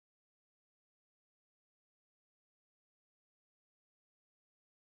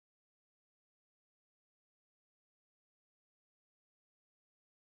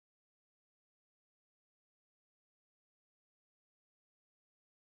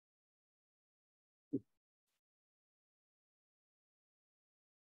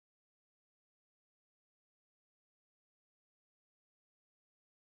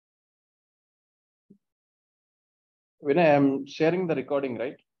Vinay, I am sharing the recording,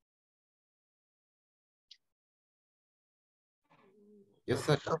 right? Yes,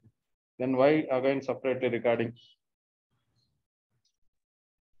 sir. Then why again separately recording?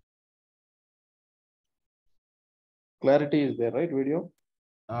 Clarity is there, right? Video.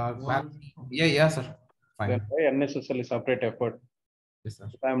 Yeah, sir. Then Fine. why unnecessarily separate effort? Yes, sir.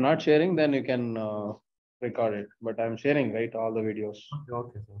 If I am not sharing, then you can record it. But I am sharing, right? All the videos.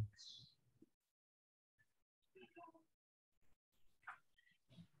 Okay, sir.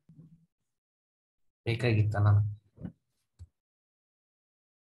 ಬೇಕಾಗಿತ್ತ ನಾನು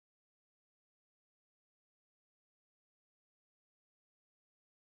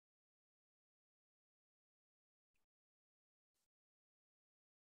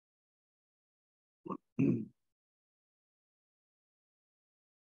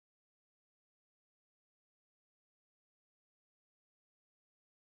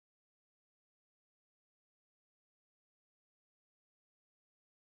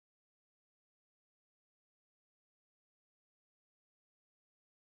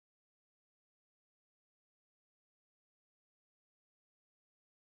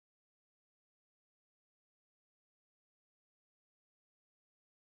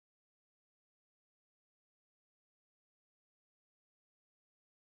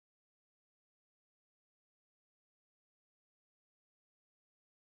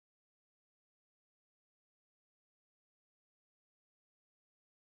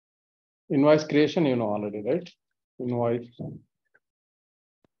Invoice creation, you know already, right? Invoice.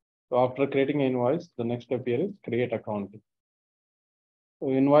 So after creating an invoice, the next step here is create account. So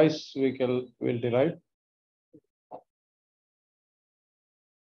invoice we will derive.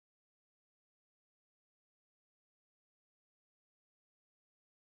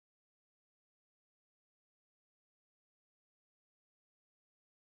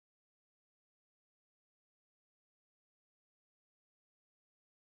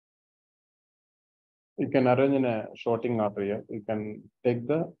 You can arrange in a sorting order here. You can take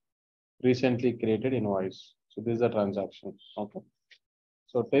the recently created invoice. So this is a transaction. Okay.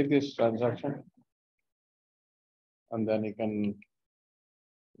 So take this transaction and then you can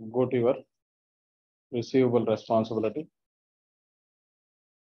go to your receivable responsibility,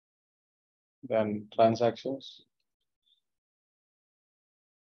 then transactions.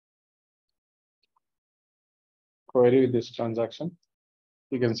 Query with this transaction.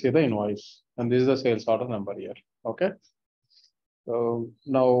 You can see the invoice and this is the sales order number here. Okay. So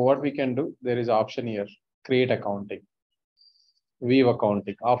now what we can do, there is option here, create accounting, view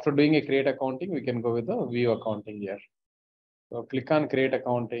accounting. After doing a create accounting, we can go with the view accounting here. So click on create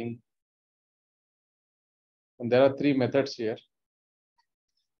accounting. And there are three methods here.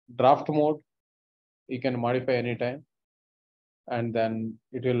 Draft mode, you can modify anytime. And then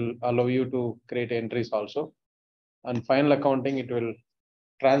it will allow you to create entries also. And final accounting, it will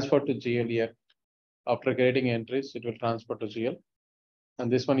transfer to GL here. After creating entries, it will transfer to GL.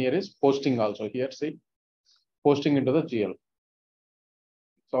 And this one here is posting also here, see, posting into the GL.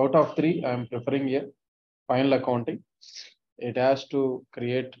 So out of three, I'm preferring here final accounting. It has to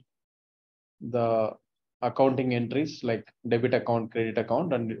create the accounting entries like debit account, credit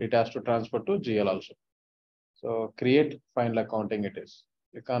account, and it has to transfer to GL also. So create final accounting it is.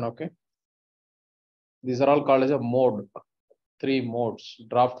 Click on OK. These are all called as a mode, three modes,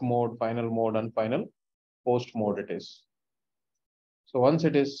 draft mode, final mode, and final post mode it is. So once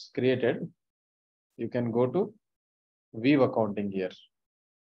it is created, you can go to view accounting here.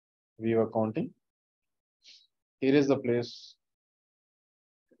 View accounting. Here is the place.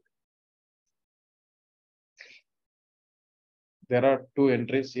 There are two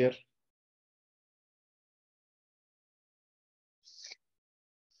entries here.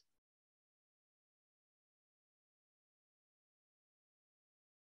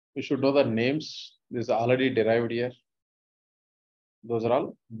 You should know the names. This is already derived here. Those are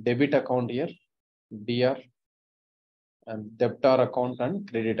all debit account here, DR, and debtor account and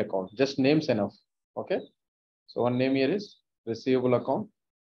credit account. Just names enough. Okay. So one name here is receivable account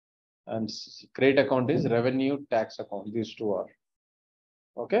and credit account is revenue tax account. These two are.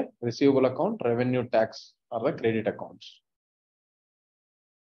 Okay. Receivable account, revenue tax are the credit accounts.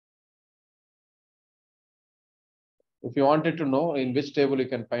 If you wanted to know in which table you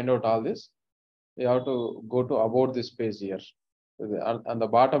can find out all this, you have to go to about this page here. On the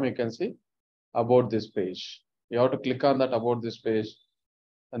bottom, you can see about this page. You have to click on that about this page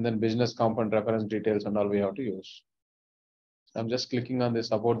and then business component reference details and all we have to use. I'm just clicking on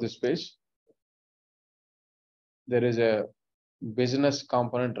this about this page. There is a business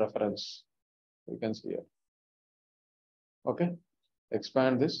component reference. You can see here. Okay.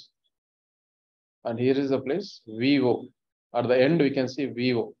 Expand this. And here is the place VO. At the end, we can see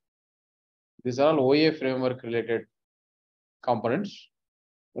VO. These are all OA framework related components.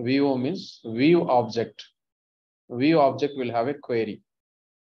 VO means view object. View object will have a query.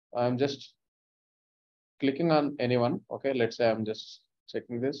 I'm just clicking on anyone. Okay, let's say I'm just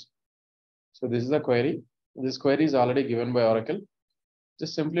checking this. So this is the query. This query is already given by Oracle.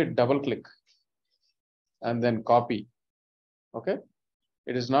 Just simply double click and then copy. Okay,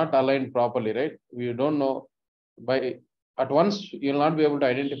 it is not aligned properly, right? We don't know by at once you'll not be able to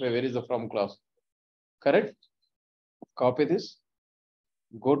identify where is the from clause. Correct? Copy this,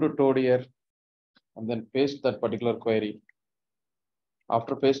 go to Toad here, and then paste that particular query.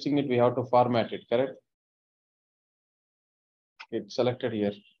 After pasting it, we have to format it, correct? It's selected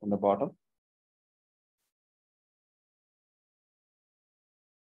here on the bottom.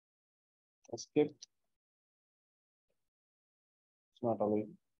 Escape. It's not allowing.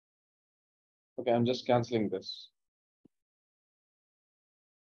 Okay, I'm just canceling this.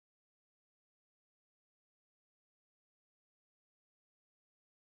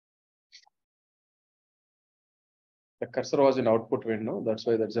 The cursor was in output window. That's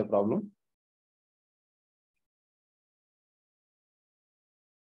why that's a problem.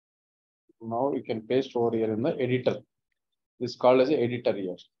 Now you can paste over here in the editor. This is called as an editor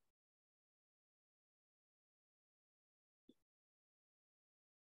here.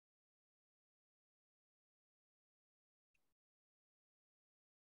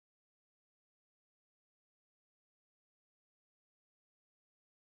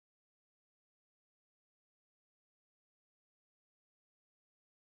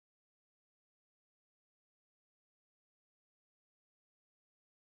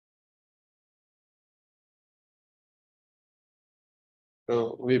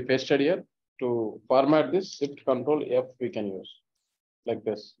 So we pasted here. To format this, Shift Control F we can use like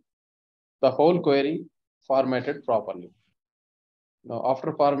this. The whole query formatted properly. Now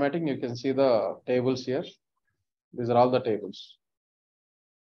after formatting, you can see the tables here. These are all the tables.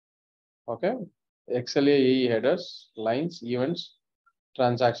 Okay, XLA EE headers, lines, events,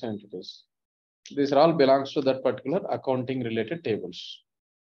 transaction entities. These are all belongs to that particular accounting related tables.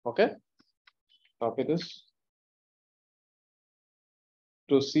 Okay, copy this.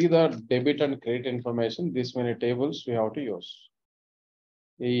 To see the debit and credit information, these many tables we have to use.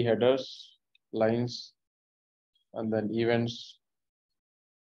 EE headers, lines, and then events.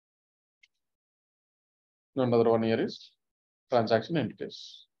 Another one here is transaction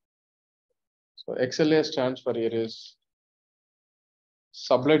entities. So XLA stands for here is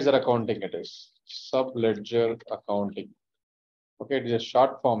subledger accounting. It is subledger accounting. Okay, it is a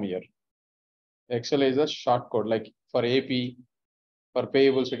short form here. XLA is a short code, like for AP, for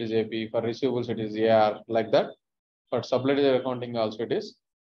payables it is AP, for receivables it is AR, like that. For subledger accounting also it is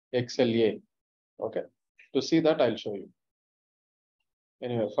XLA. Okay, to see that I'll show you.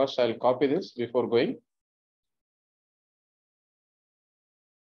 Anyway, first I'll copy this before going.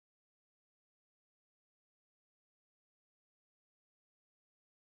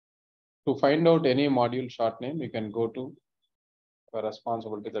 To find out any module short name, you can go to a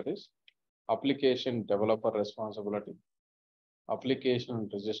responsibility, that is application developer responsibility, application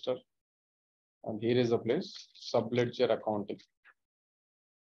register, and here is the place subledger accounting.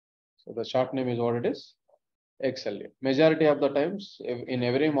 So the short name is what it is, XLA. Majority of the times in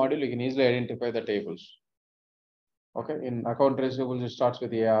every module you can easily identify the tables. Okay, in account receivables it starts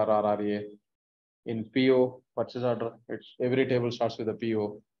with AR or RA. In PO purchase order, it's every table starts with a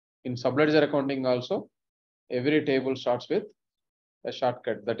PO. In subledger accounting also, every table starts with a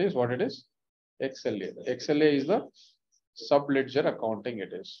shortcut. That is what it is, XLA. XLA is the subledger accounting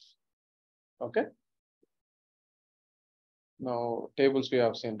it is. Okay. Now tables we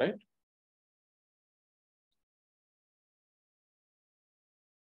have seen, right?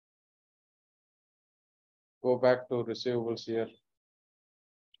 Go back to receivables here.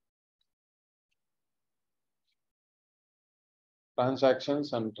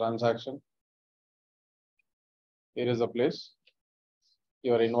 Transactions and transaction. Here is the place.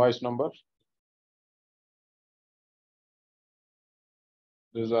 Your invoice number.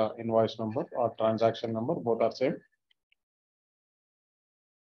 This is a invoice number or transaction number, both are same.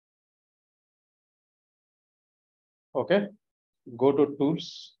 Okay, go to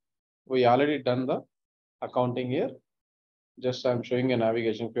tools. We already done the accounting here. Just I'm showing a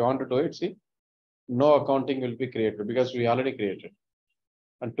navigation. If you want to do it, see, no accounting will be created because we already created.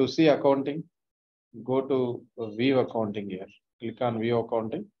 And to see accounting, go to view accounting here. Click on view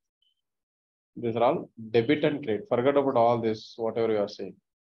accounting. These are all debit and credit. Forget about all this, whatever you are saying.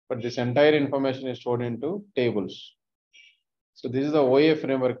 But this entire information is stored into tables. So this is the OA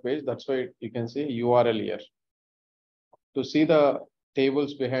framework page. That's why you can see URL here. To see the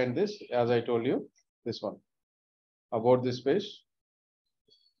tables behind this, as I told you, this one about this page.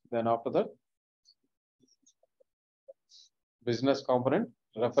 Then after that, business component,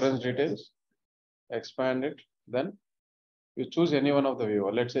 reference details, expand it. Then you choose any one of the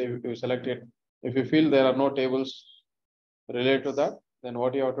viewer. Let's say if you select it. If you feel there are no tables related to that, then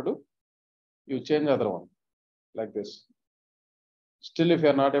what you have to do? You change other one like this. Still, if you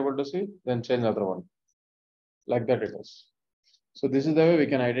are not able to see, then change other one. Like that it is. So this is the way we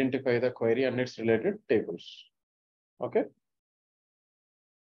can identify the query and its related tables. Okay.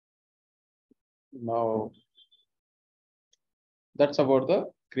 Now, that's about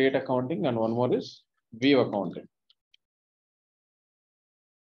the create accounting, and one more is view accounting.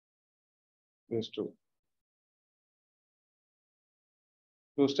 These two.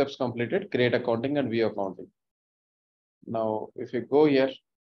 Two steps completed, create accounting and view accounting. Now, if you go here,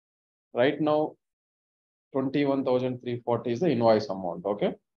 right now, 21,340 is the invoice amount.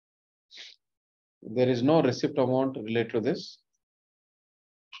 Okay. There is no receipt amount related to this.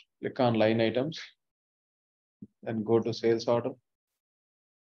 Click on line items and go to sales order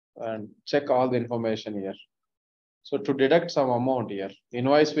and check all the information here. So to deduct some amount here,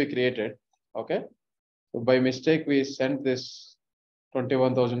 invoice we created. Okay. So by mistake, we sent this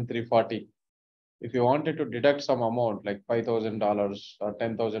 21,340. If you wanted to deduct some amount like $5,000 or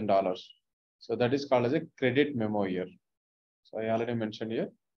 $10,000, so that is called as a credit memo here. So I already mentioned here,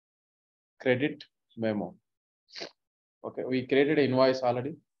 credit memo. Okay, we created an invoice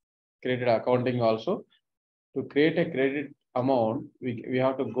already, created accounting also. To create a credit amount, we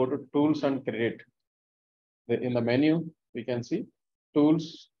have to go to tools and credit. In the menu, we can see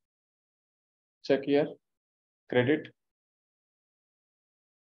tools, check here, credit.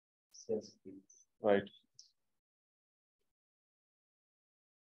 Yes. Right.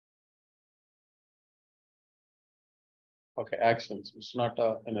 Okay, actions. It's not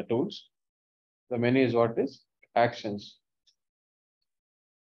in the tools. The menu is what is actions.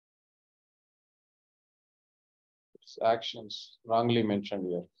 It's actions, wrongly mentioned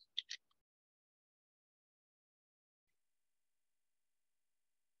here.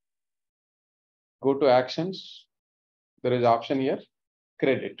 Go to actions. There is option here,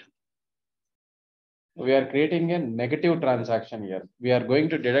 credit. We are creating a negative transaction here. We are going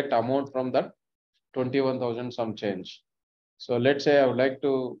to deduct amount from that 21,000 some change. So let's say I would like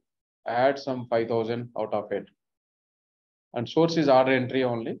to add some 5,000 out of it. And source is order entry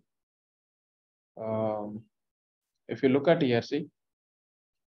only. If you look at here, see,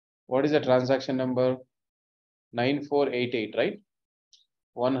 what is the transaction number? 9488, right?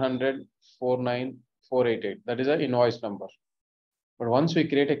 100,49488. That is an invoice number. But once we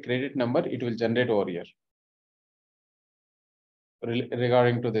create a credit number, it will generate over here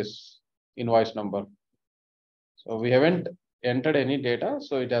regarding to this invoice number. So we haven't entered any data,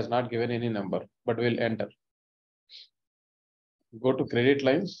 so it has not given any number, but we'll enter. Go to credit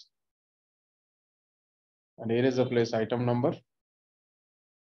lines. And here is the place item number.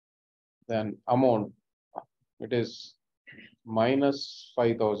 Then amount, it is minus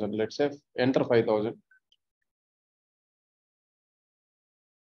 5,000. Let's say enter 5,000.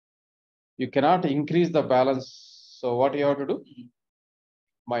 You cannot increase the balance. So what you have to do?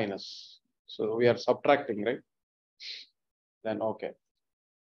 Minus. So we are subtracting, right? Then okay.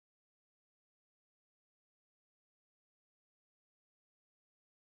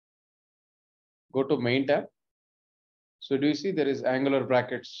 Go to main tab. So do you see there is angular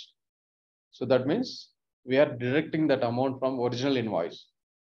brackets? So that means we are deducting that amount from original invoice.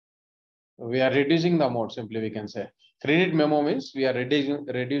 We are reducing the amount, simply we can say. Credit memo means we are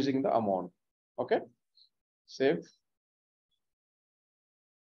reducing the amount. Okay. Save.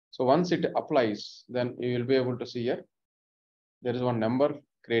 So once it applies, then you will be able to see here, there is one number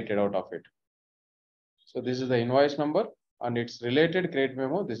created out of it. So this is the invoice number and its related credit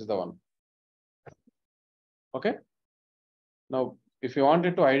memo. This is the one. Okay. Now, if you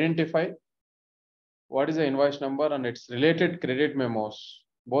wanted to identify what is the invoice number and its related credit memos,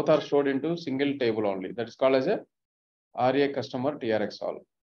 both are stored into single table only. That is called as a RA customer TRX all.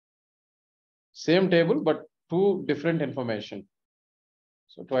 Same table, but two different information.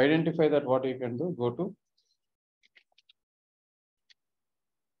 So to identify that, what you can do, go to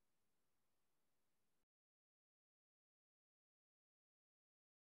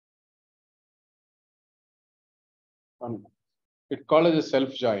and it called as a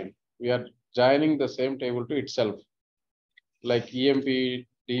self join. We are joining the same table to itself. Like EMP,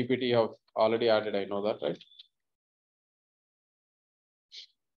 DPT have already added, I know that, right?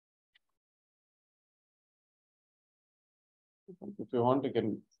 If you want, you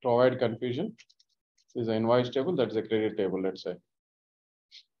can provide confusion. This is an invoice table, that's a credit table, let's say.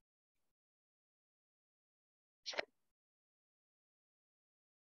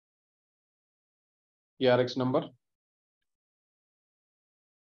 TRX number,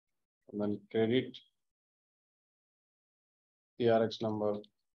 and then credit TRX number.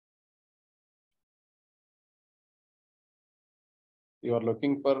 You are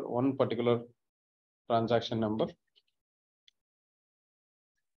looking for one particular transaction number.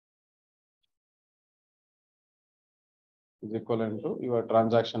 Is equivalent to your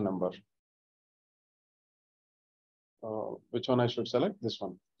transaction number. Which one I should select? This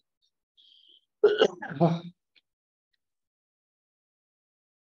one.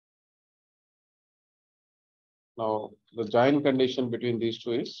 Now, the join condition between these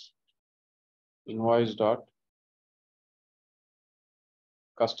two is invoice dot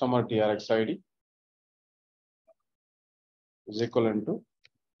customer TRX ID is equivalent to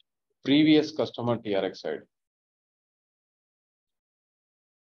previous customer TRX ID.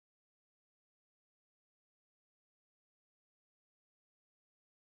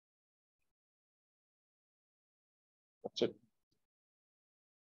 That's it.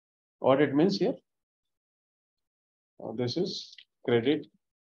 What it means here? This is credit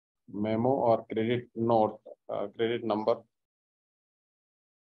memo or credit note, credit number.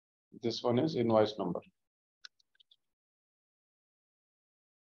 This one is invoice number.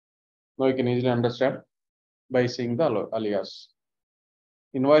 Now you can easily understand by seeing the alias.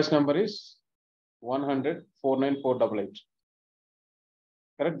 Invoice number is 100,49488.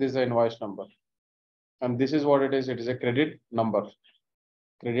 Correct? This is the invoice number. And this is what it is. It is a credit number,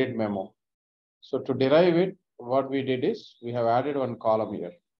 credit memo. So to derive it, what we did is we have added one column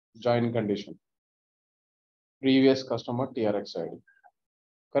here, join condition, previous customer TRX ID.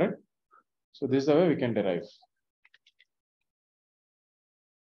 Correct? So this is the way we can derive.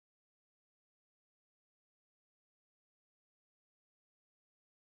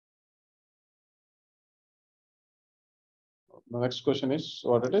 The next question is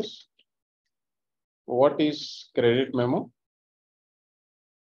what it is. What is credit memo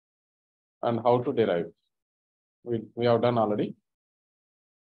and how to derive? We have done already.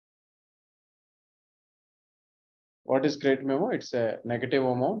 What is credit memo? It's a negative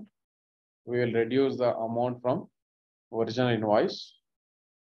amount. We will reduce the amount from original invoice.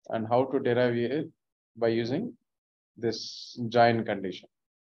 And how to derive it by using this join condition.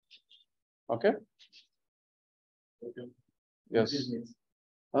 Okay. Yes.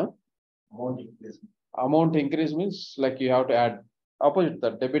 Huh? Amount increase means like you have to add opposite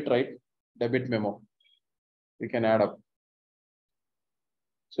the debit, right? Debit memo. You can add up.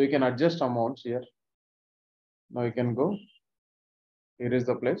 So you can adjust amounts here. Now you can go. Here is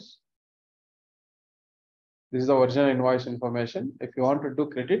the place. This is the original invoice information. If you want to do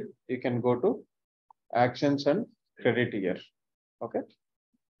credit, you can go to actions and credit here. Okay.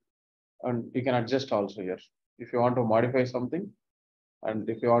 And you can adjust also here. If you want to modify something, and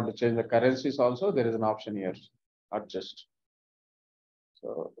if you want to change the currencies also, there is an option here, adjust.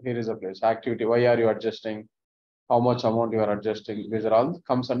 So here is a place, activity, why are you adjusting? How much amount you are adjusting? These are all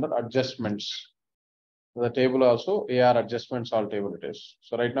comes under adjustments. The table also, AR adjustments, all table it is.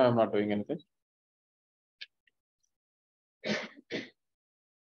 So right now I'm not doing anything.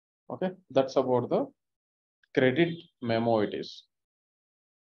 Okay, that's about the credit memo it is.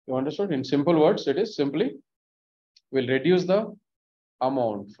 You understood? In simple words, it is simply, we'll reduce the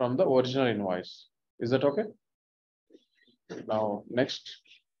amount from the original invoice. Is that okay? Now, next,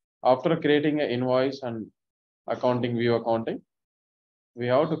 after creating an invoice and accounting view accounting, we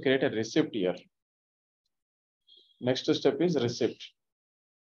have to create a receipt here. Next step is receipt.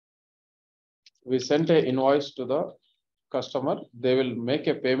 We sent an invoice to the customer. They will make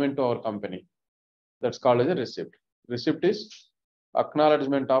a payment to our company. That's called as a receipt. Receipt is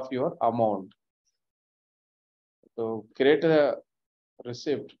acknowledgement of your amount. So create a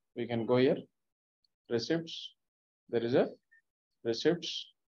receipt. We can go here. Receipts. There is a receipts.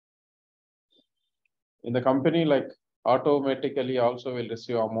 In the company, like automatically also will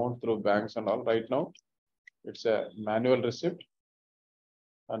receive amount through banks and all. Right now, it's a manual receipt.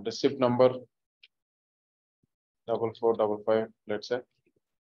 And receipt number 4455, let's say.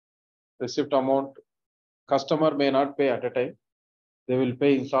 Receipt amount, customer may not pay at a time. They will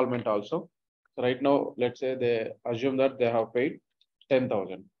pay installment also. So right now, let's say they assume that they have paid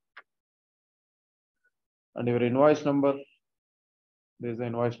 10,000. And your invoice number, there is the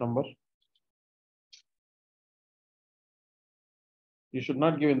invoice number. You should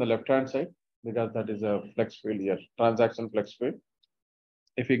not give in the left-hand side because that is a flex field here, transaction flex field.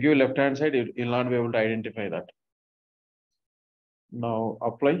 If you give left-hand side, you'll not be able to identify that. Now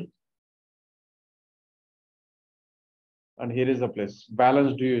apply. And here is the place.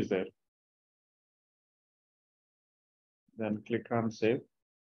 Balance due is there. Then click on save.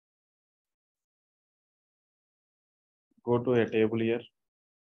 Go to a table here.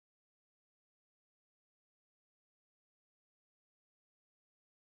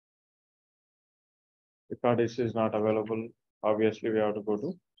 Because this is not available, obviously we have to go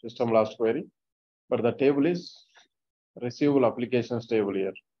to system last query. But the table is receivable applications table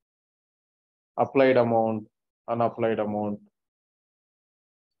here. Applied amount, unapplied amount.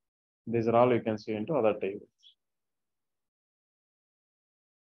 These are all you can see into other tables.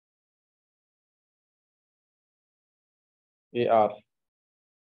 AR.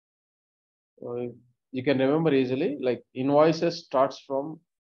 You can remember easily, like invoices starts from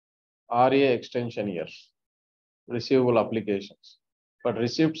RA extension here, receivable applications. But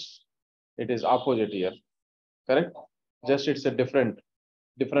receipts, it is opposite here, correct? Just it's a different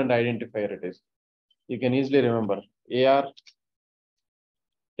identifier it is. You can easily remember AR,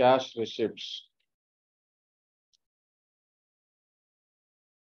 cash receipts.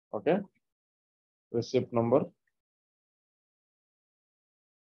 Okay, receipt number.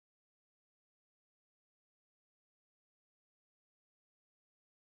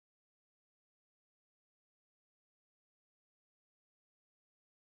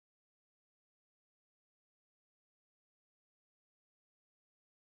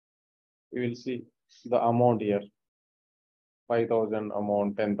 You will see the amount here, 5,000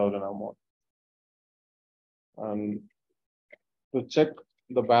 amount, 10,000 amount. And to check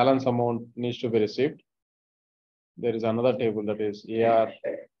the balance amount needs to be received. There is another table that is AR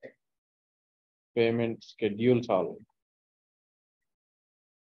payment schedules all.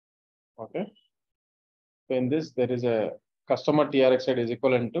 Okay. So in this, there is a customer TRX ID is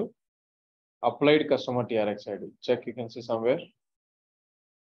equivalent to applied customer TRX ID. Check, you can see somewhere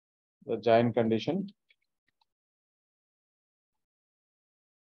the join condition.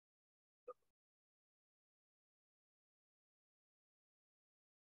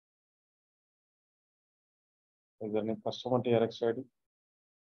 Is there any customer TRX ID?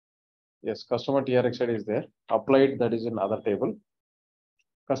 Yes, customer TRX ID is there. Applied, that is in other table.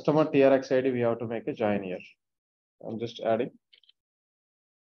 Customer TRX ID, we have to make a join here. I'm just adding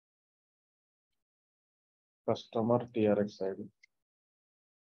customer TRX ID.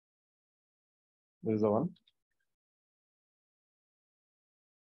 This is the one.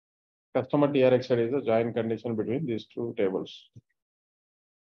 Customer TRX ID is the join condition between these two tables.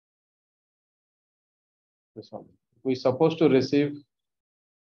 This one. We supposed to receive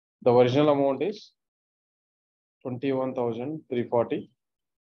the original amount is 21,340.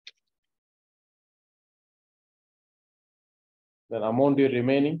 Then amount due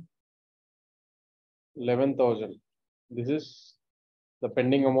remaining 11,000. This is the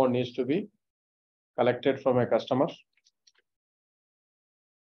pending amount needs to be collected from a customer.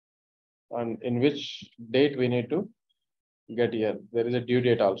 And in which date we need to get here. There is a due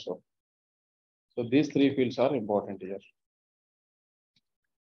date also. So these three fields are important here.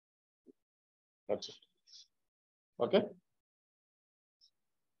 That's it. Okay.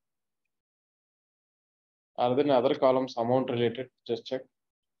 Are there any other columns amount related? Just check.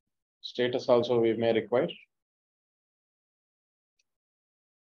 Status also we may require.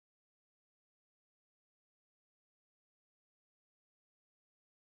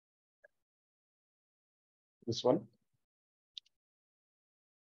 This one.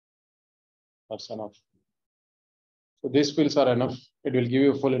 That's enough. So these fields are enough. It will give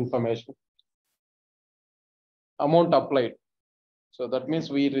you full information. Amount applied. So that means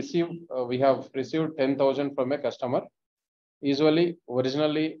we have received 10,000 from a customer. Usually,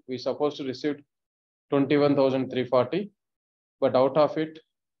 originally, we supposed to receive 21,340, but out of it,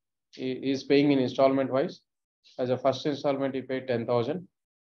 he is paying in installment wise. As a first installment, he paid 10,000,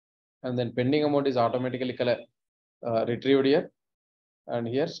 and then pending amount is automatically retrieved here. And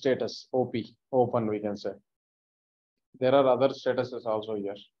here status OP, open we can say. There are other statuses also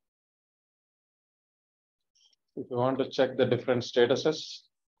here. If you want to check the different statuses,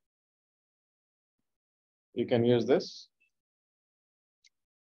 you can use this.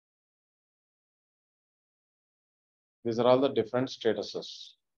 These are all the different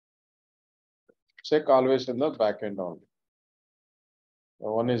statuses. Check always in the backend only.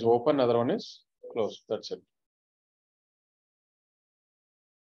 One is open, other one is closed. That's it.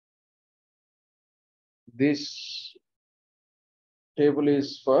 This table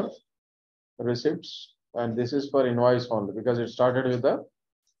is for receipts, and this is for invoice only because it started with the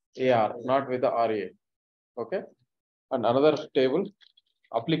AR, not with the RA. Okay. And another table,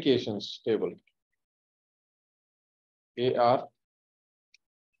 applications table. AR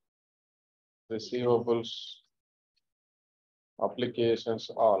receivables, applications,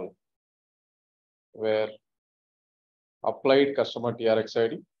 all, where applied customer TRX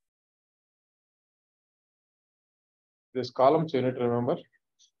ID. This columns you need to remember.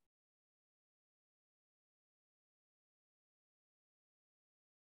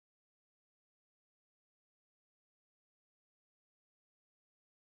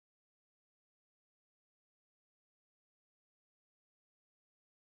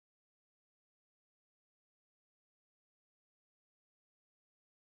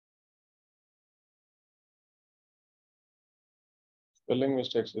 Spelling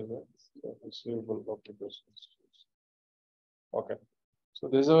mistakes is there. Receivable applications. Okay, so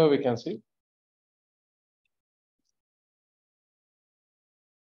this is where we can see.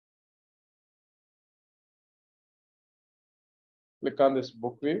 Click on this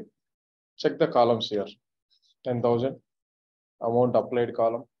book view. Check the columns here. 10,000 amount applied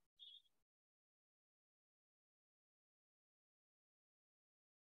column.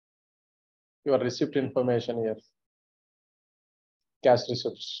 Your receipt information here. Cash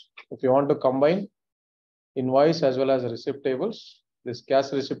receipts. If you want to combine invoice as well as receipt tables, this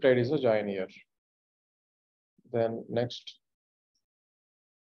cash receipt ID is a join here. Then next.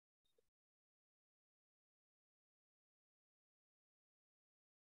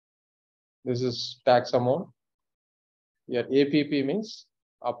 This is tax amount. Here APP means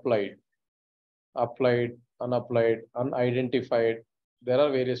applied, applied, unapplied, unidentified. There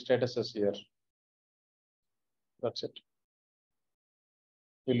are various statuses here. That's it.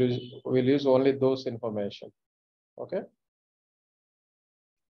 We'll use only those information. Okay.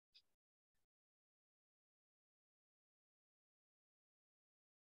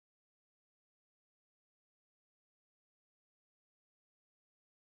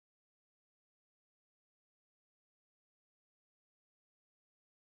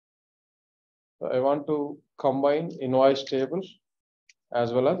 So I want to combine invoice table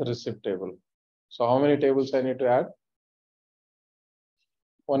as well as receipt table. So how many tables I need to add?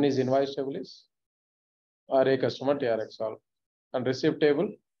 One is invoice table is RA customer TRX all, and receipt table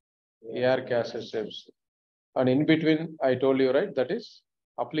AR cash receipts. And in between, I told you, right, that is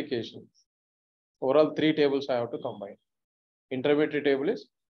application. Overall, 3 tables I have to combine. Intermediate table is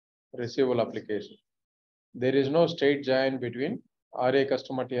receivable application. There is no straight join between RA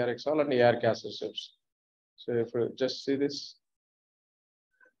customer TRX all and AR cash receipts. So if you just see this,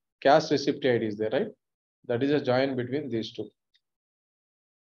 cash receipt ID is there, right? That is a join between these two.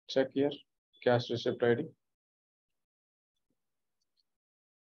 Check here, cash receipt ID.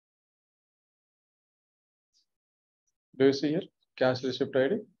 Do you see here, cash receipt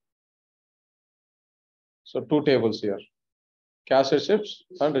ID? So 2 tables here, cash receipts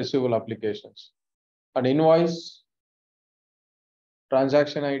and receivable applications. An invoice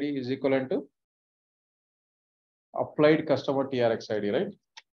transaction ID is equivalent to applied customer TRX ID, right?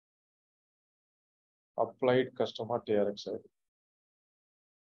 Applied customer TRX ID.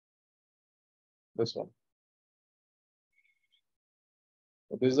 This one.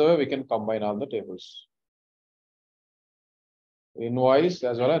 So this is the way we can combine all the tables. Invoice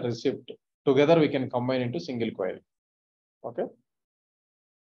as well as receipt. Together we can combine into single query. Okay.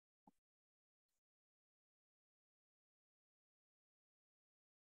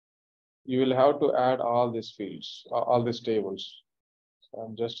 You will have to add all these fields, all these tables. So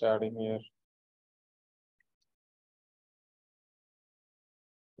I'm just adding here.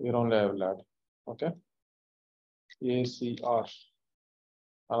 Here only I will add. Okay. ACR.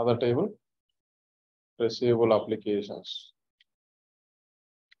 Another table. Receivable applications.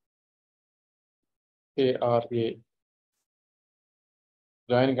 ARA.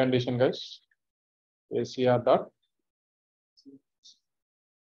 Join condition, guys. ACR dot.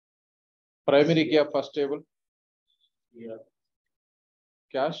 Primary key of first table.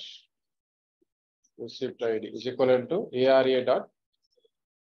 Cash receipt ID is equivalent to ARA dot.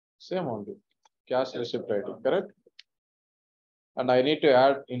 Same only. Cash receipt ID, correct? And I need to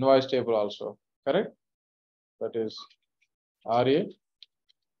add invoice table also, correct? That is RA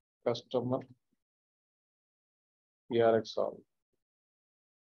customer TRX all.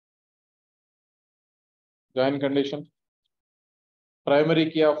 Join condition.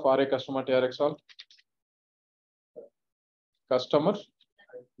 Primary key of RA customer TRX all. Customer,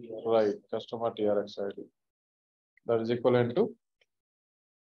 right? Customer TRX ID. That is equivalent to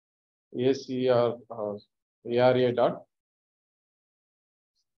ACR ARA dot.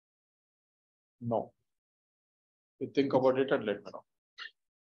 No. You think about it and let me know.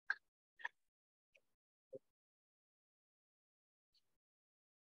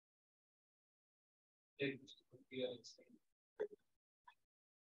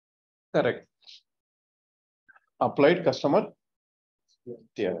 Correct. applied customer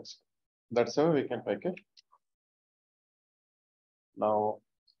TRX. That's how we can make it. Now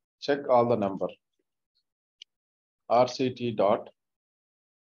check all the number. RCT dot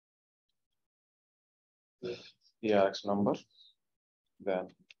TRX number, then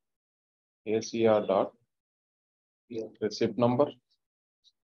ACR dot receipt number.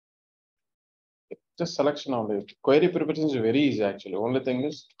 Just selection only. Query preparation is very easy actually. Only thing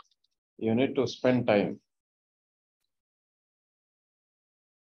is you need to spend time.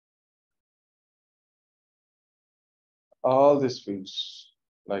 All these fields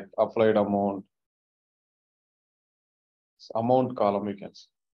like applied amount, amount column you can see.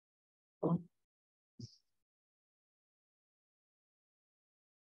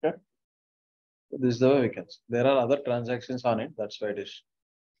 Okay. This is the way we can see. There are other transactions on it. That's why it is.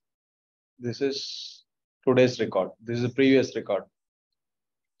 This is today's record. This is the previous record.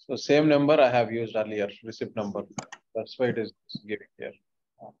 So same number I have used earlier, receipt number. That's why it is giving here.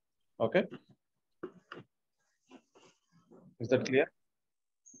 Okay. Is that clear?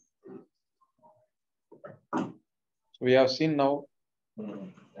 We have seen now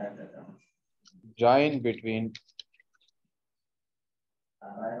join between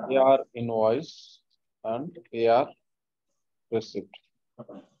AR invoice and AR receipt.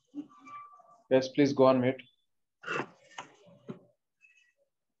 Yes, please go on mute.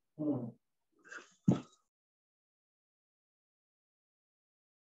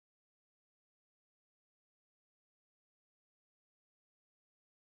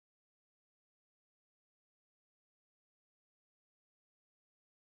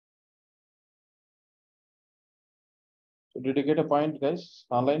 So did you get a point, guys,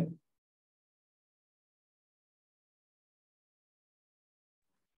 online?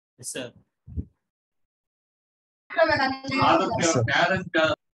 Yes, sir.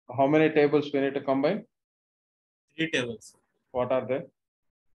 How many tables we need to combine? 3 tables. What are they?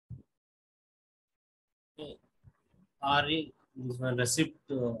 RE this one receipt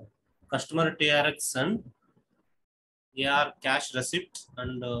customer TRX and AR cash receipt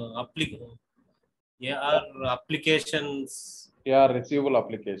and AR applications. AR receivable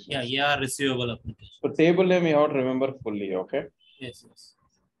applications. Yeah, AR receivable application. So table name you have to remember fully, okay? Yes.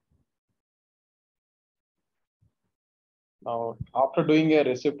 Now, after doing a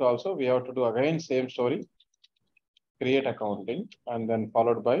receipt also, we have to do again same story. Create accounting and then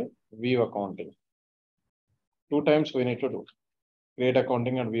followed by view accounting. 2 times we need to do. Create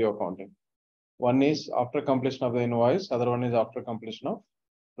accounting and view accounting. One is after completion of the invoice, other one is after completion of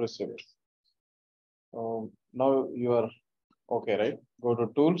receipt. So now you are okay, right? Go to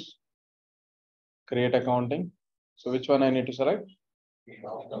tools, create accounting. So which one I need to select?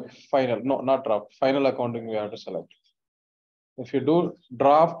 Final, no, not draft. Final accounting we have to select. If you do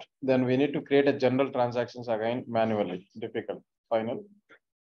draft, then we need to create a general transactions again manually. Difficult. Final.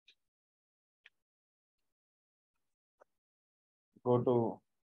 Go to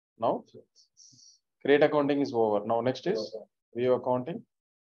now. Create accounting is over. Now next is view accounting.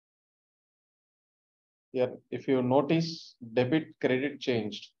 Here, if you notice, debit credit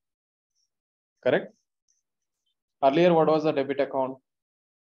changed. Correct? Earlier, what was the debit account?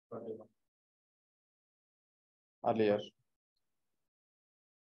 Earlier.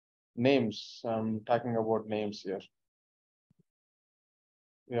 Names. I'm talking about names here.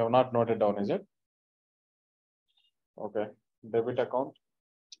 We have not noted down, is it? Okay. Debit account.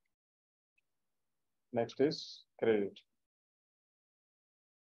 Next is credit.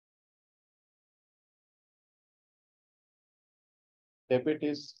 Debit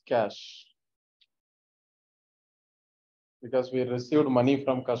is cash. Because we received money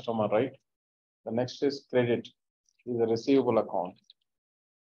from customer, right? The next is credit, is a receivable account.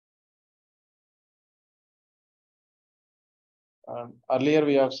 Earlier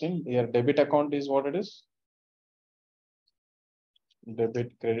we have seen here debit account is what it is.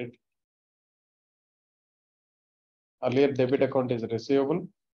 Debit, credit. Earlier debit account is receivable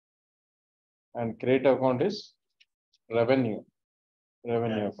and credit account is revenue.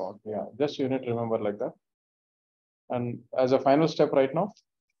 Revenue account. Yeah, just you need to remember like that. And as a final step right now,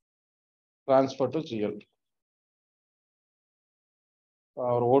 transfer to GL.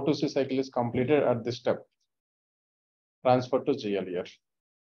 Our O2C cycle is completed at this step. Transfer to GL here.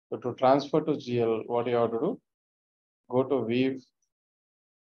 So to transfer to GL, what you have to do? Go to view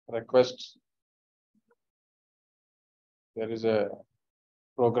requests. There is a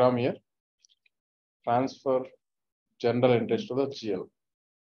program here. Transfer general interest to the GL.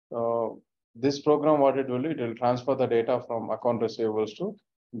 This program, what it will do, it will transfer the data from account receivables to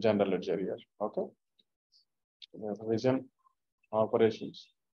general ledger here. Okay. Revision operations.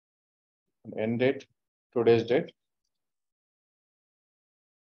 End date today's date.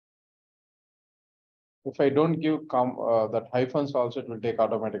 If I don't give that hyphens also, it will take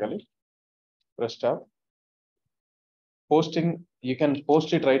automatically. Press tab. Posting, you can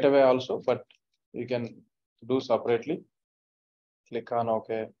post it right away also, but you can do separately. Click on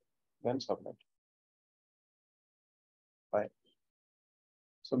OK, then submit. Fine.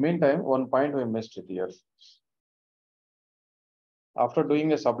 So meantime, one point we missed it here. After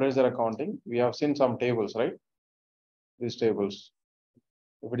doing a subledger accounting, we have seen some tables, right? These tables.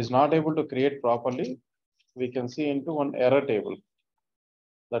 If it is not able to create properly, we can see into one error table.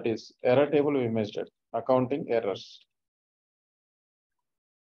 That is error table we missed it. Accounting errors.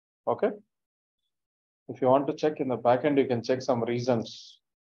 Okay. If you want to check in the backend, you can check some reasons.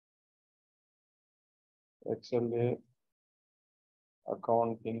 XLA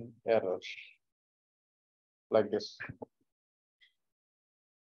accounting errors. Like this.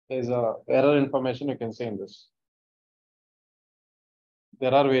 There's a error information you can see in this.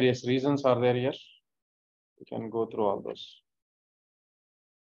 There are various reasons are there here. You can go through all those.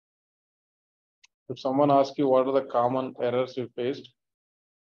 If someone asks you what are the common errors you faced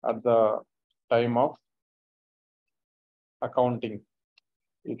at the time of accounting,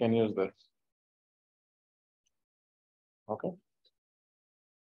 you can use this. Okay.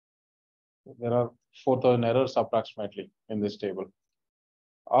 There are 4,000 errors approximately in this table.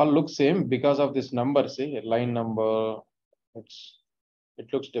 All look same because of this number, see line number, it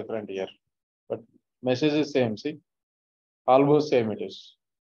looks different here, but message is same, see, almost same it is.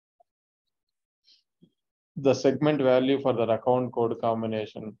 The segment value for the account code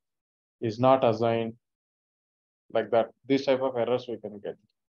combination is not assigned like that. This type of errors we can get.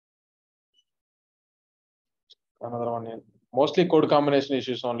 Another one is mostly code combination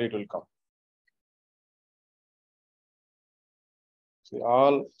issues only it will come. See,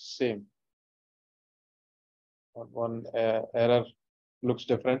 all same. One error looks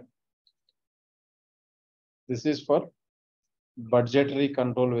different. This is for budgetary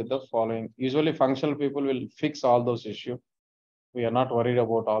control with the following. Usually functional people will fix all those issues. We are not worried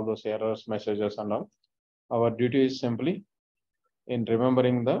about all those errors, messages and all. Our duty is simply in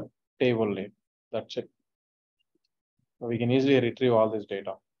remembering the table name. That's it. We can easily retrieve all this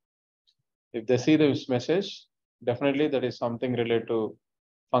data. If they see this message, definitely that is something related to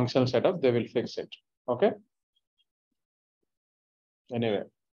functional setup, they will fix it. Okay. Anyway,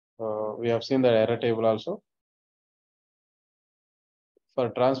 we have seen the error table also. For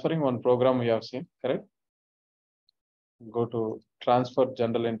transferring one program we have seen, correct? Go to transfer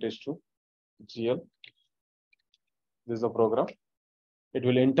general entries to GL. This is the program. It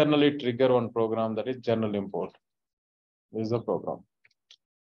will internally trigger one program, that is general import. This is the program.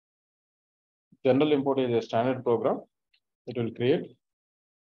 General import is a standard program. It will create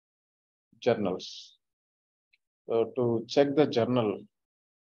journals. So to check the journal,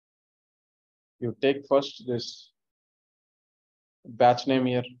 you take first this batch name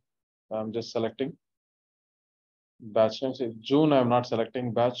here. I'm just selecting batch name. Say June, I'm not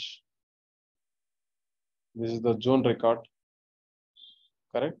selecting batch. This is the June record,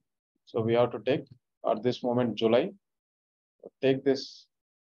 correct? So we have to take at this moment July. Take this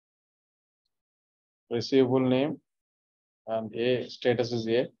receivable name and A status is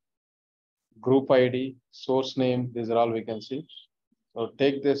A. Group ID, source name, these are all we can see. So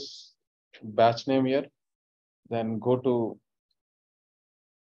take this batch name here, then go to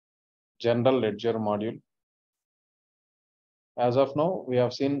general ledger module. As of now, we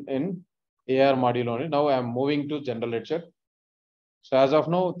have seen in AR module only. Now I am moving to general ledger. So as of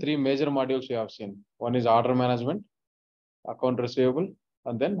now, three major modules we have seen. One is order management, account receivable,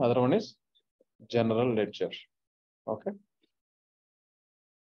 and then other one is general ledger. Okay.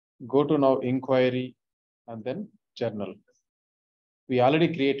 Go to now inquiry and then journal. We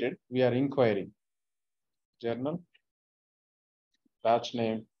already created, we are inquiry. Journal, batch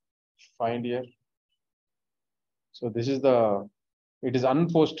name, find here. So this is it is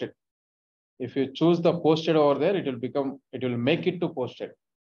unposted. If you choose the posted over there, it will make it to posted.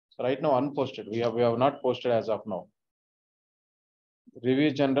 So right now unposted, we have not posted as of now. Review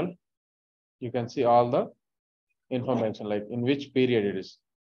general, you can see all the information, like in which period it is,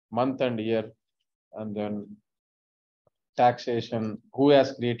 month and year, and then taxation, who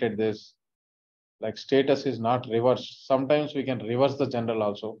has created this, like status is not reversed. Sometimes we can reverse the general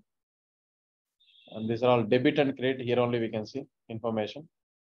also. And these are all debit and credit. Here only we can see information.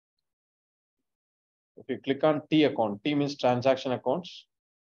 If you click on T account, T means transaction accounts.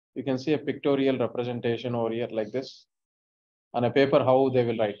 You can see a pictorial representation over here like this. On a paper, how they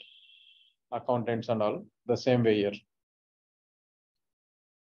will write. Accountants and all, the same way here.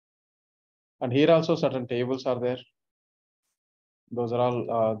 And here also certain tables are there. Those are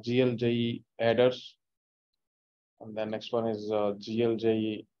all GLJE headers. And then next one is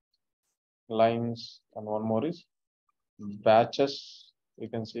GLJE lines, and one more is batches. You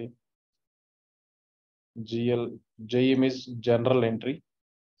can see GLJE means general entry.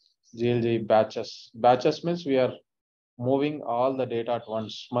 GLJE batches. Batches means we are moving all the data at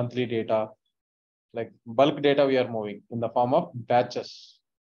once, monthly data, like bulk data we are moving in the form of batches.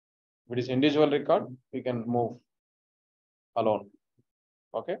 If it is individual record, we can move alone.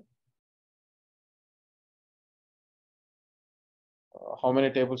 Okay. How many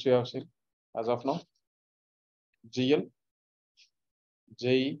tables you have seen as of now? GL,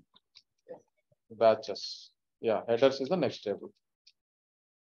 JE, batches. Yeah, headers is the next table.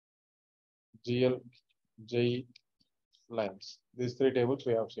 GL, JE, lines. These three tables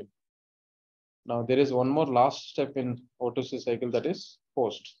we have seen. Now there is one more last step in O2C cycle, that is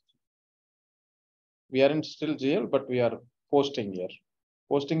post. We are in still GL, but we are posting here.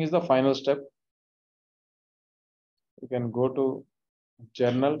 Posting is the final step. You can go to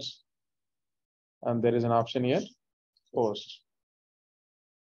journals, and there is an option here, post.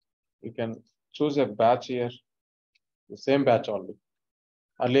 You can choose a batch here, the same batch only.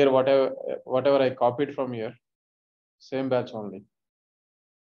 Earlier, whatever I copied from here, same batch only.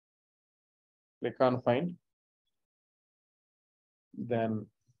 Click on find, then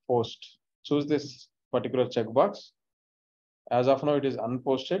post. Choose this particular checkbox. As of now, it is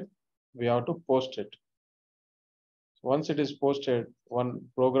unposted. We have to post it. Once it is posted, one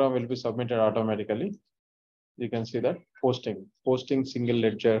program will be submitted automatically. You can see that posting single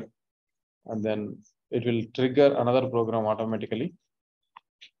ledger, and then it will trigger another program automatically.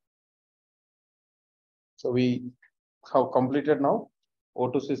 So we have completed now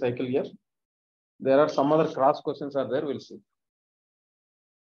O2C cycle here. There are some other cross questions are there, we'll see.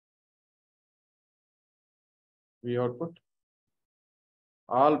 We output.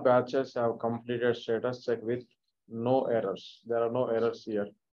 All batches have completed status check with no errors. There are no errors here.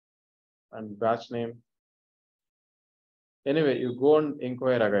 And batch name. Anyway, you go and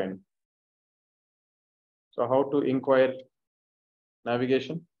inquire again. So how to inquire?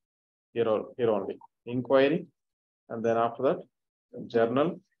 Navigation here only. Inquiry, and then after that,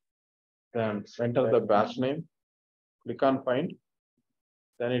 journal. Then enter the batch name. Click on find.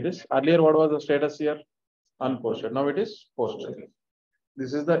 Then it is earlier. What was the status here? Unposted. Now it is posted.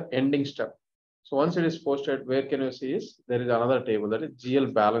 This is the ending step. So once it is posted, where can you see is there is another table, that is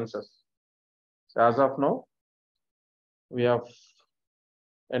GL balances. So as of now, we have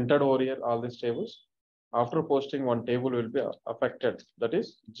entered over here all these tables. After posting, one table will be affected, that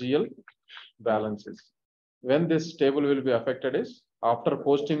is GL balances. When this table will be affected is after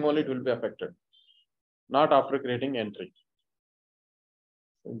posting only it will be affected, not after creating entry.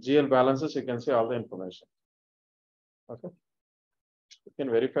 In GL balances, you can see all the information. Okay. You can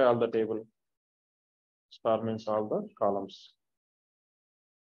verify all the table. Star means all the columns.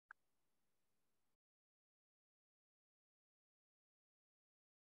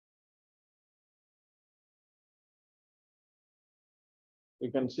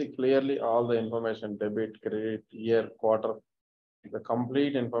 You can see clearly all the information, debit, credit, year, quarter, the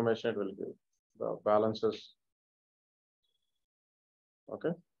complete information it will give, the balances. Okay.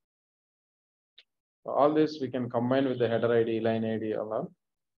 So all this we can combine with the header ID, line ID, all.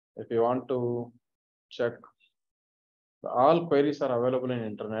 If you want to check, all queries are available in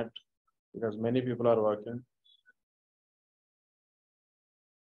internet because many people are working.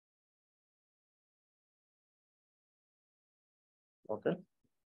 Okay.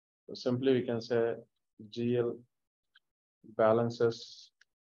 So simply we can say GL balances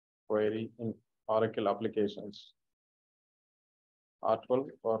query in Oracle applications. R12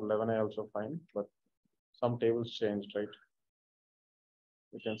 or 11 I also find, but some tables changed, right?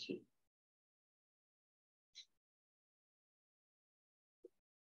 You can see.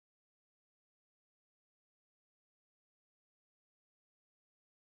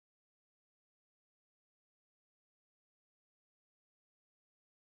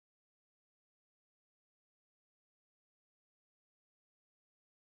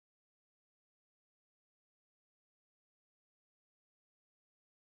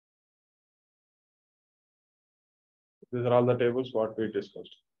 These are all the tables what we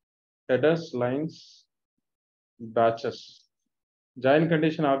discussed. Headers, lines, batches. Join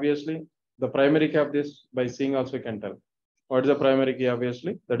condition, obviously, the primary key of this by seeing also you can tell. What is the primary key?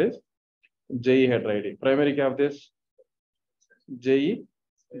 Obviously, that is JE header ID. Primary key of this JE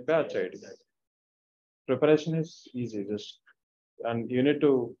batch ID. Preparation is easy, just and you need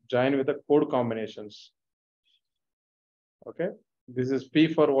to join with the code combinations. Okay, this is P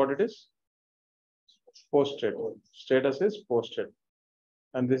for what it is? posted. Status is posted.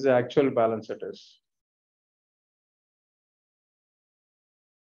 And this is the actual balance it is.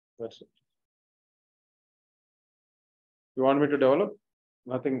 That's it. You want me to develop?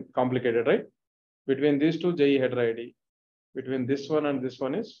 Nothing complicated, right? Between these two, JE header ID. Between this one and this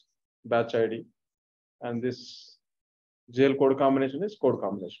one is batch ID. And this GL code combination is code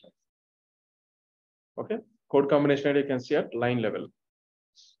combination. Okay. Code combination ID you can see at line level.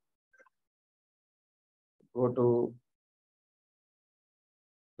 Go to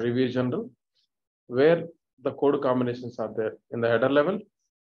review general, where the code combinations are there in the header level,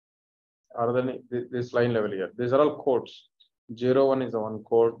 or then this line level here. These are all codes. 01 is the one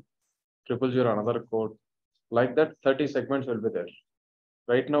code, 000 another code. Like that, 30 segments will be there.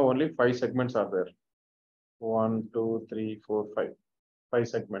 Right now, only 5 segments are there. 1, 2, 3, 4, 5. 5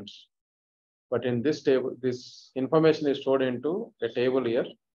 segments. But in this table, this information is stored into a table here.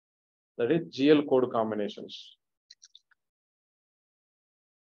 That is GL code combinations.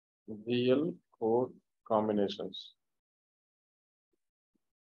 GL code combinations.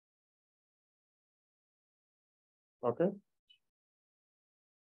 Okay.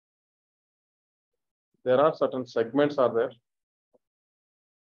 There are certain segments are there.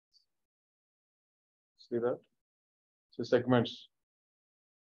 See that? So segments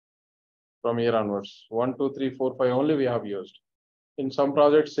from here onwards. 1, 2, 3, 4, 5 only we have used. In some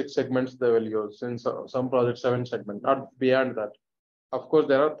projects, 6 segments they will use. In some projects, 7 segments, not beyond that. Of course,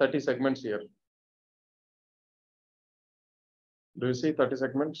 there are 30 segments here. Do you see 30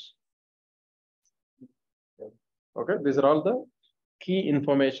 segments? Okay, these are all the key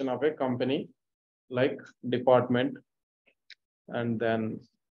information of a company, like department, and then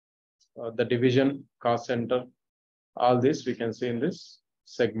the division, cost center. All this we can see in this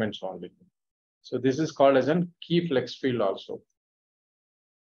segments only. So this is called as a key flex field also.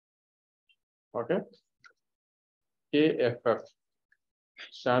 Okay. KFF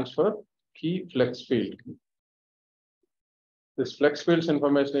stands for key flex field. This flex fields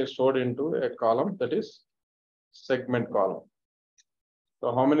information is stored into a column, that is segment column.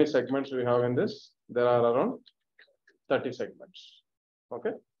 So how many segments we have in this? There are around 30 segments.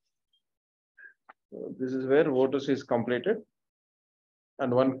 Okay. So this is where O2C is completed.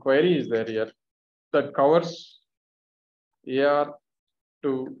 And one query is there here that covers AR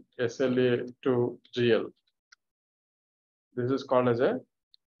to SLA to GL. This is called as a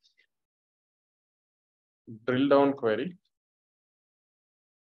drill down query.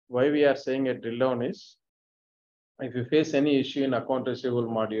 Why we are saying a drill down is, if you face any issue in account receivable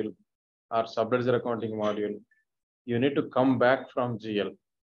module or subledger accounting module, you need to come back from GL,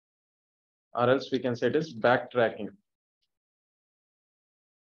 or else we can say it is backtracking.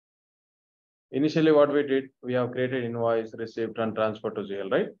 Initially, what we did, we have created invoice, receipt, and transfer to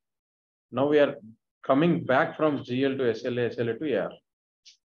GL, right? Now we are coming back from GL to SLA, SLA to AR.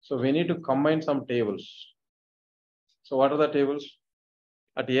 So we need to combine some tables. So what are the tables?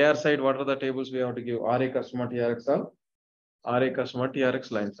 At AR side, what are the tables we have to give? RA customer TRX all, RA customer TRX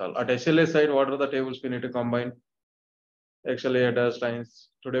lines all. At SLA side, what are the tables we need to combine? XLA headers, lines.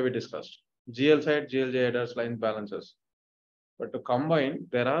 Today we discussed. GL side, GLJ headers, lines, balances. But to combine,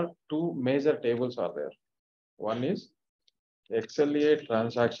 there are 2 major tables are there. One is XLA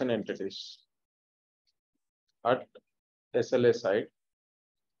transaction entities at SLA side,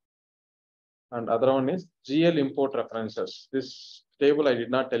 and other one is GL import references. This table I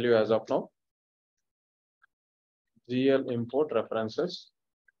did not tell you as of now. GL import references,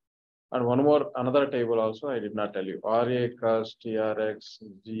 and one more another table also I did not tell you. RA, CUS, TRX,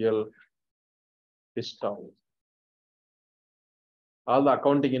 GL, discount. All the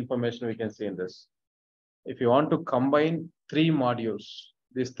accounting information we can see in this. If you want to combine 3 modules,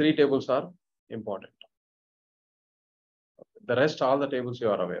 these 3 tables are important. The rest, all the tables you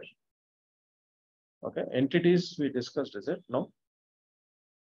are aware. Okay, entities we discussed, is it? No?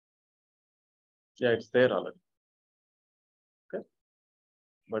 Yeah, it's there already. Okay,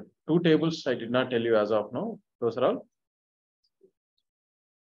 but 2 tables I did not tell you as of now. Those are all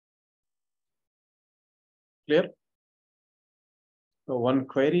clear. So one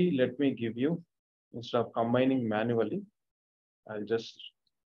query, let me give you, instead of combining manually, I'll just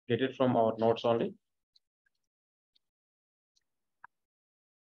get it from our notes only.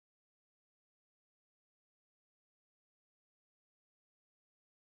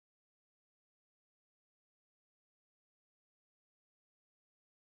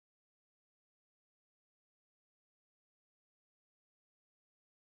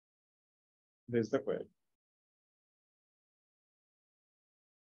 This is the query.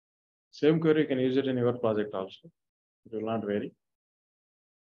 Same query, you can use it in your project also. It will not vary.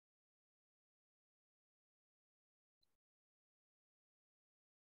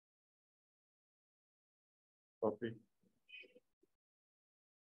 Copy.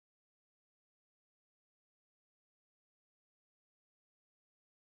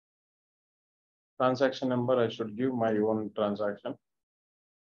 Transaction number, I should give my own transaction.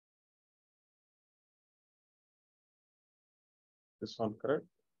 This one, correct?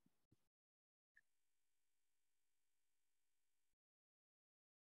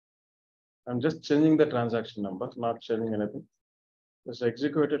 I'm just changing the transaction number, not changing anything. Just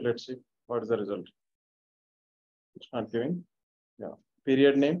execute it. Let's see what is the result. It's not giving. Yeah.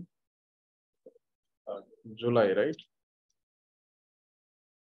 Period name. July, right?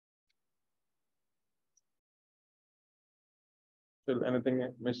 Still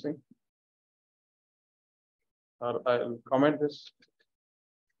anything missing? Or I'll comment this.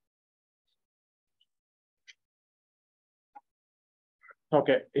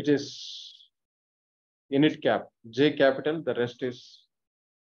 Okay, it is unit cap, J capital, the rest is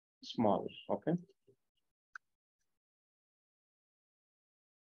small. Okay.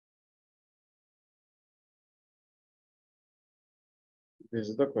 This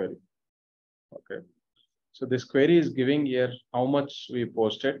is the query. Okay. So this query is giving here how much we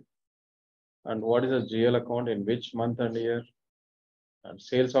posted and what is the GL account in which month and year, and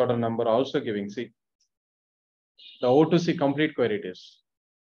sales order number also giving. See, the O2C complete query it is.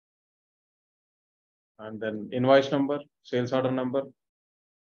 And then invoice number, sales order number.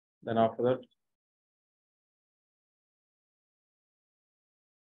 Then after that,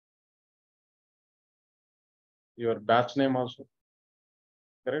 your batch name also,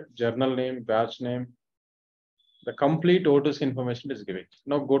 correct? Journal name, batch name. The complete O2C information is giving.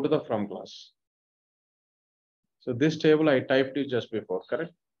 Now go to the from class. So this table I typed it just before,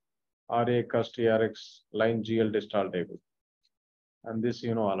 correct? RA, cust, TRX, line GL distall table. And this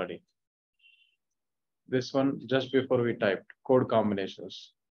you know already. This one just before we typed code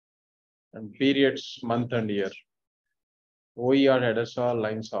combinations and periods, month and year. OER, headers all,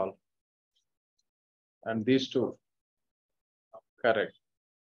 lines all. And these two, correct.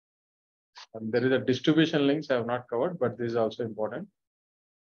 And there is a distribution links I have not covered, but this is also important.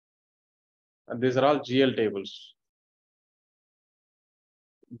 And these are all GL tables.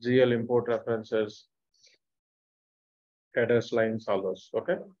 GL import references, headers, lines, all those.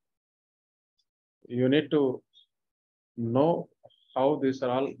 Okay. You need to know how these are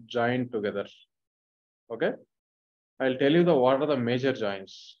all joined together. Okay. I'll tell you what are the major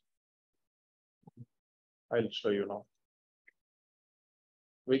joins. I'll show you now.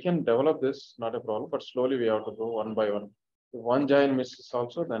 We can develop this, not a problem, but slowly we have to go one by one. If one join misses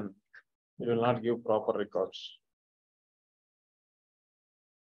also, then it will not give proper records.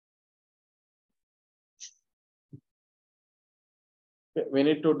 Okay, we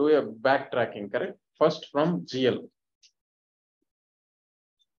need to do a backtracking, correct? First from GL.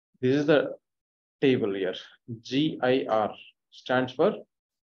 This is the table here. GIR stands for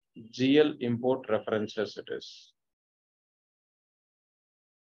GL import references. It is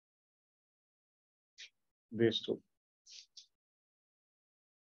these two.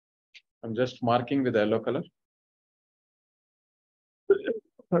 I'm just marking with yellow color.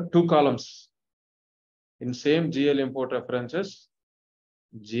 Two columns in same GL import references,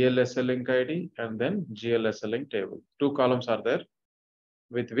 GLSL link ID and then GLSL link table. Two columns are there.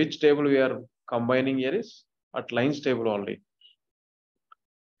 With which table we are combining here is at lines table only.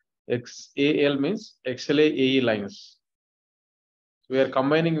 XAL means XLA AE lines. We are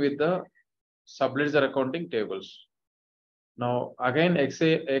combining with the subledger accounting tables. Now again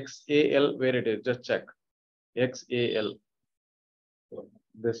XAL where it is, just check. XAL.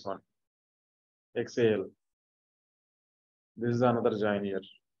 This one. XAL. This is another join here.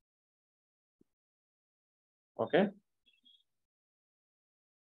 Okay.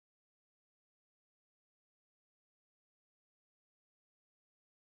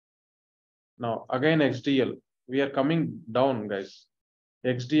 Now again XDL. We are coming down, guys.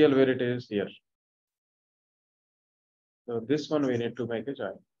 XDL where it is here. So this one we need to make a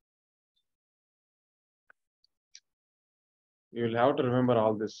join. You will have to remember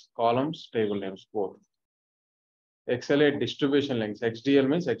all this columns, table names, both. XLA distribution links. XDL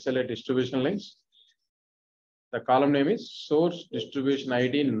means XLA distribution links. The column name is source distribution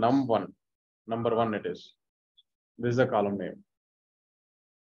ID num1. Number one it is. This is the column name.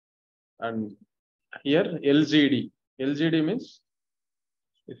 And here LGD. LGD means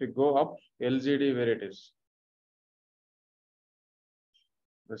if you go up, LGD where it is.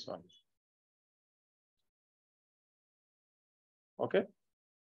 This one. Okay.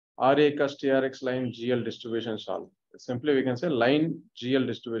 RA cust TRX line GL distribution solve. Simply we can say line GL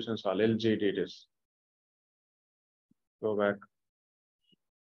distribution solve. LGD it is. Go back.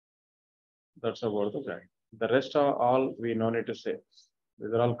 That's about the join. The rest are all we no need to say.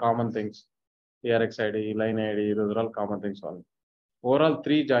 These are all common things. TRX ID, line ID, those are all common things only. Overall,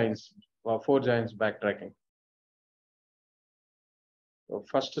 3 giants or 4 giants backtracking. So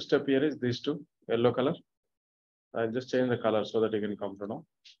first step here is these two, yellow color. I'll just change the color so that you can come to know.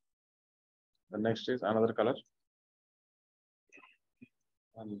 The next is another color.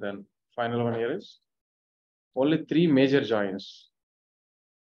 And then final one here is only 3 major joins.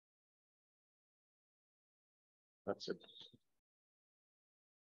 That's it.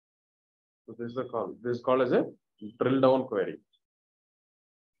 So this is the call. This is called as a drill down query.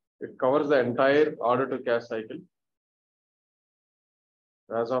 It covers the entire order to cash cycle.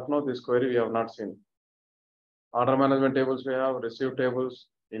 As of now, this query we have not seen. Order management tables we have, receive tables,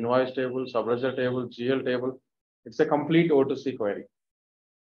 invoice table, subledger table, GL table. It's a complete O2C query.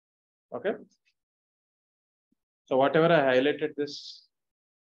 Okay. So whatever I highlighted this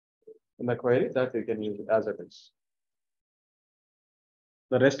in the query, that you can use it as it is.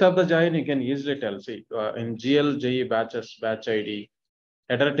 The rest of the giant you can easily tell. See, in GL, JE batches, batch ID,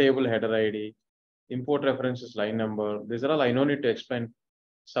 header table, header ID, import references, line number. These are all I no need to explain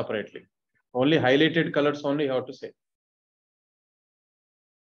separately. Only highlighted colors only you have to say.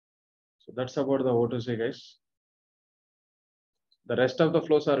 So that's about the O2C, guys. The rest of the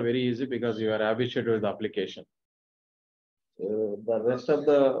flows are very easy because you are habituated with the application. The rest of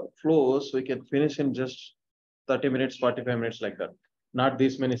the flows we can finish in just 30 minutes, 45 minutes like that. Not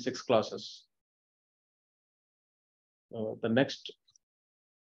these many 6 classes. The next,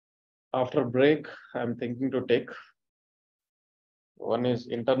 after break, I'm thinking to take. One is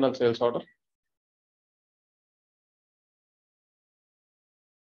internal sales order.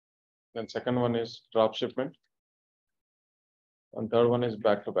 Then second one is drop shipment. And third one is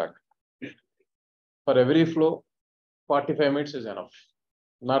back to back. For every flow, 45 minutes is enough.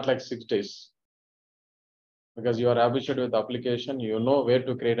 Not like 6 days. Because you are habituated with the application, you know where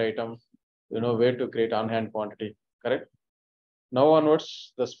to create item, you know where to create on-hand quantity, correct? Now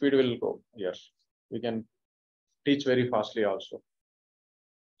onwards, the speed will go. Yes, we can teach very fastly also.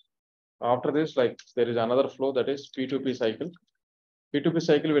 After this, like there is another flow that is P2P cycle. P2P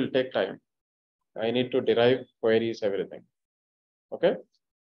cycle will take time. I need to derive queries, everything. Okay.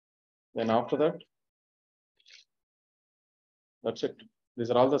 Then after that, that's it. These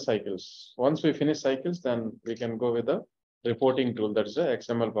are all the cycles. Once we finish cycles, then we can go with the reporting tool. That is the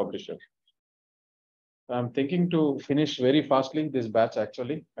XML publisher. I'm thinking to finish very fastly this batch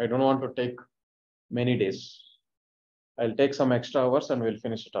actually. I don't want to take many days. I'll take some extra hours and we'll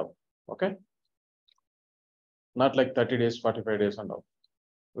finish it up. Okay. Not like 30 days, 45 days and all.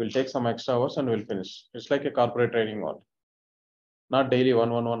 We'll take some extra hours and we'll finish. It's like a corporate trading one. Not daily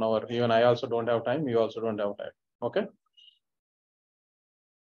 1 hour. Even I also don't have time. You also don't have time. Okay.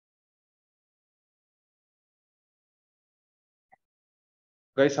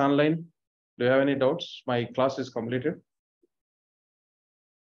 Guys online, do you have any doubts? My class is completed.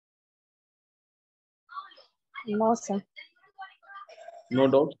 No, sir. No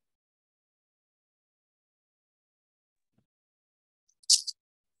doubt.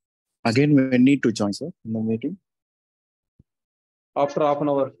 Again, we need to join, sir, in the meeting. After half an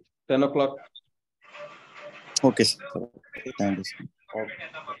hour, 10 o'clock. Okay, sir. Thank you, sir. Okay.